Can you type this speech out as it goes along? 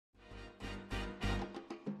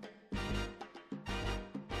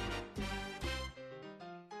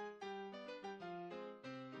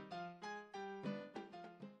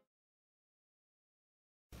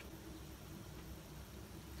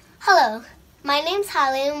Hello, my name's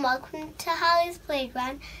Hallie and welcome to Hallies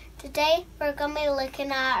Playground. Today we're going to be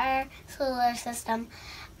looking at our solar system.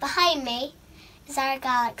 Behind me is our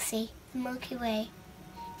galaxy, the Milky Way.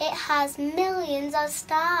 It has millions of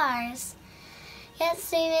stars. Let's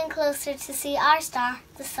zoom in closer to see our star,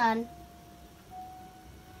 the Sun.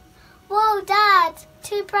 Whoa, Dad!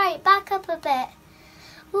 Too bright. Back up a bit.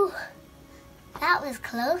 Ooh, that was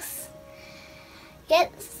close.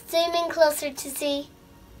 Let's zoom in closer to see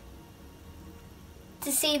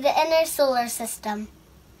the inner solar system.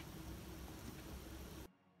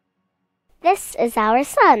 This is our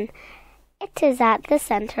Sun. It is at the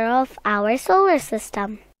center of our solar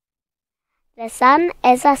system. The Sun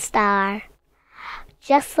is a star.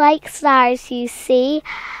 Just like stars you see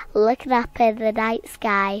looking up in the night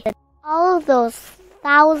sky. All of those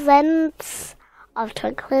thousands of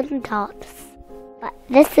twinkling dots. But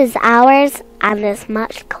this is ours and is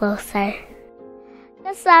much closer.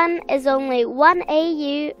 The Sun is only 1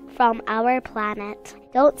 AU from our planet.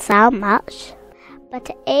 Don't sound much, but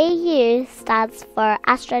AU stands for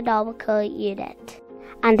astronomical unit,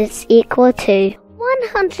 and it's equal to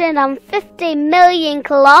 150 million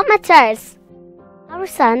kilometers. Our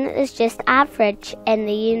Sun is just average in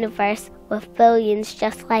the universe with billions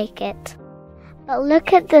just like it. But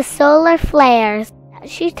look at the solar flares that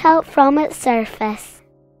shoot out from its surface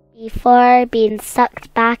before being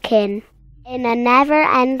sucked back in a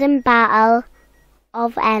never-ending battle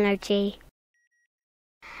of energy.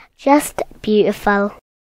 Just beautiful.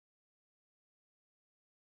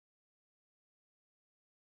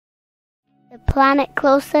 The planet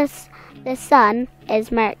closest to the Sun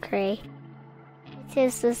is Mercury. It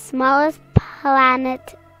is the smallest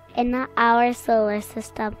planet in our solar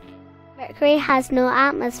system. Mercury has no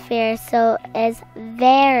atmosphere, so is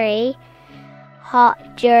very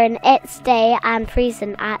hot during its day and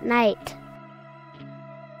freezing at night.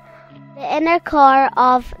 The inner core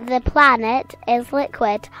of the planet is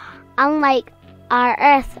liquid, unlike our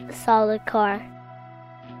Earth's solid core.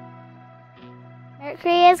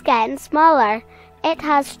 Mercury is getting smaller. It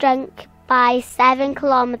has shrunk by 7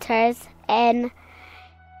 kilometers in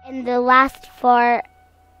the last 4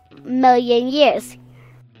 million years.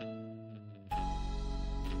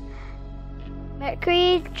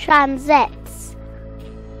 Mercury transits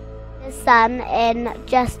the Sun in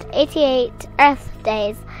just 88 Earth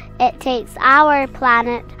days. It takes our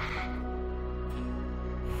planet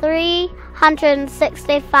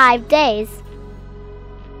 365 days.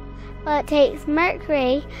 But it takes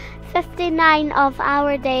Mercury 59 of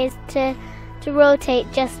our days to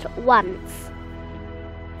rotate just once.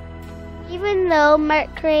 Even though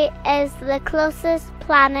Mercury is the closest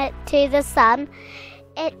planet to the Sun,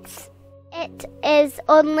 it is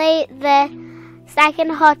only the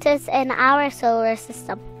second hottest in our solar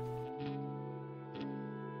system.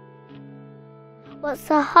 What's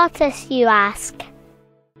the hottest, you ask?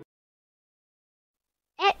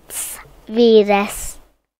 It's Venus.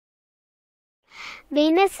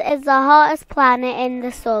 Venus is the hottest planet in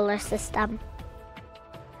the solar system.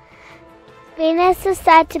 Venus is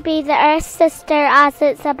said to be the Earth's sister as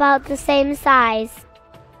it's about the same size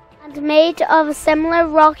and made of similar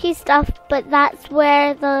rocky stuff, but that's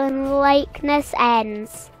where the likeness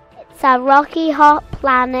ends. It's a rocky, hot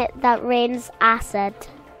planet that rains acid.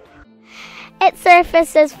 Its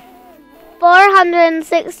surface is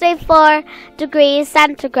 464 degrees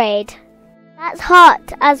centigrade. That's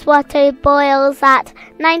hot as water boils at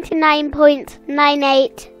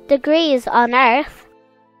 99.98 degrees on Earth.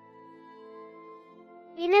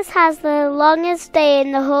 Venus has the longest day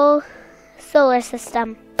in the whole solar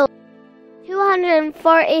system.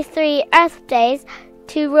 243 Earth days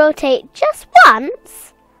to rotate just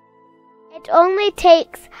once. It only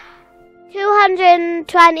takes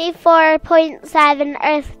 224.7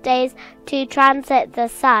 Earth days to transit the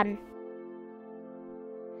Sun.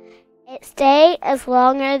 Its day is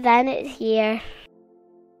longer than its year.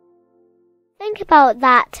 Think about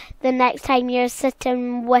that the next time you're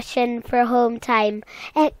sitting wishing for home time.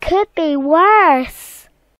 It could be worse.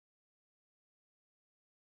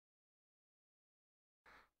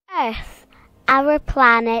 Earth, our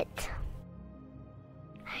planet.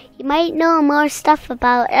 You might know more stuff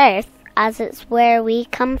about Earth as it's where we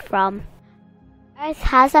come from. Earth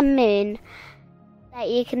has a moon that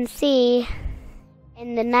you can see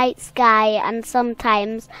in the night sky and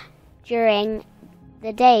sometimes during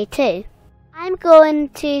the day too. I'm going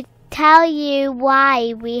to tell you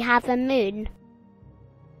why we have a moon.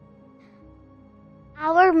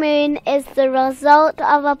 Our moon is the result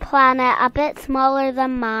of a planet a bit smaller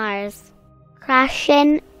than Mars,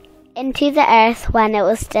 crashing into the Earth when it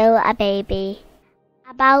was still a baby.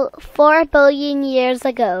 about 4 billion years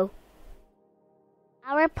ago.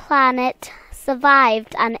 Our planet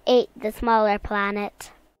survived and ate the smaller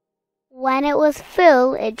planet. When it was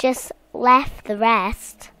full, it just left the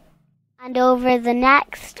rest. And over the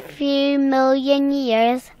next few million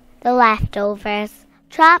years, the leftovers,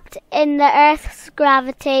 trapped in the Earth's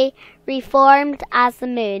gravity, reformed as the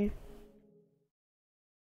Moon.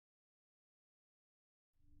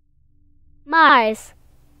 Mars,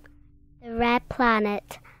 the red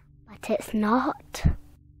planet, but it's not.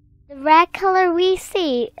 The red color we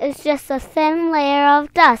see is just a thin layer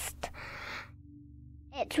of dust.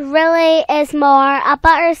 It really is more a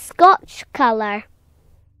butterscotch color.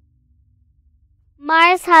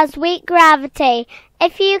 Mars has weak gravity.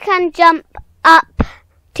 If you can jump up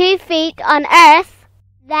 2 feet on Earth,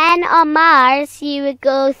 then on Mars you would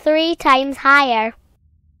go 3 times higher.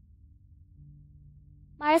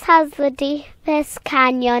 Mars has the deepest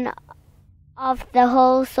canyon of the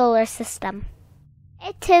whole solar system.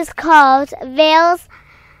 It is called Valles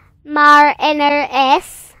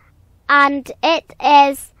Marineris, and it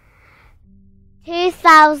is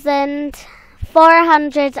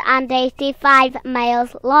 2,485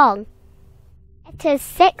 miles long. It is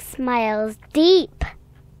 6 miles deep.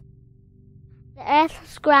 The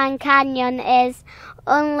Earth's Grand Canyon is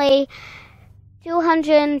only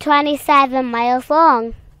 227 miles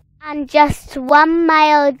long and just 1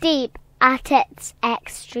 mile deep at its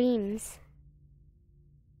extremes.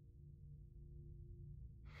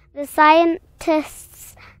 The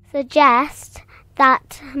scientists suggest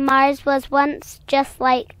that Mars was once just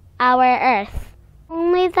like our Earth,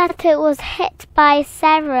 only that it was hit by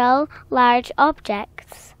several large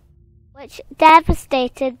objects, which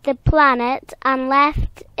devastated the planet and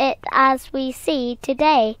left it as we see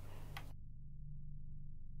today.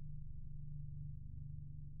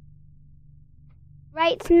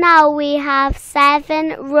 Right now we have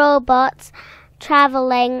 7 robots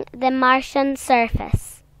traveling the Martian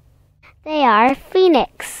surface. They are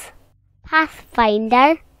Phoenix,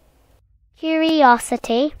 Pathfinder,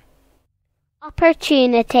 Curiosity,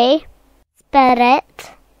 Opportunity,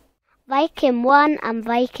 Spirit, Viking 1 and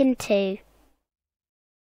Viking 2.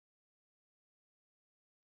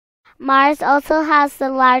 Mars also has the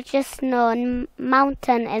largest known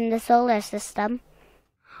mountain in the solar system.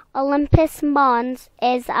 Olympus Mons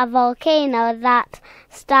is a volcano that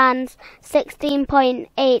stands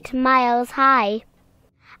 16.8 miles high.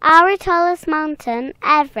 Our tallest mountain,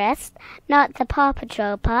 Everest, not the Paw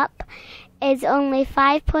Patrol pup, is only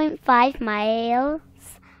 5.5 miles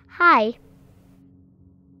high.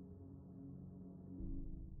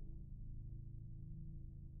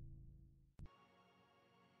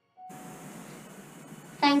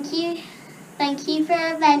 Thank you for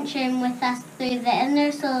adventuring with us through the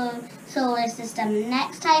inner solar system.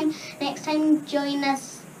 Next time join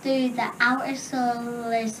us through the outer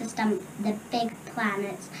solar system, the big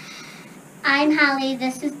planets. I'm Hallie.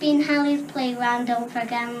 This has been Hallie's Playground. Don't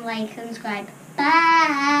forget to like and subscribe.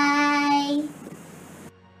 Bye!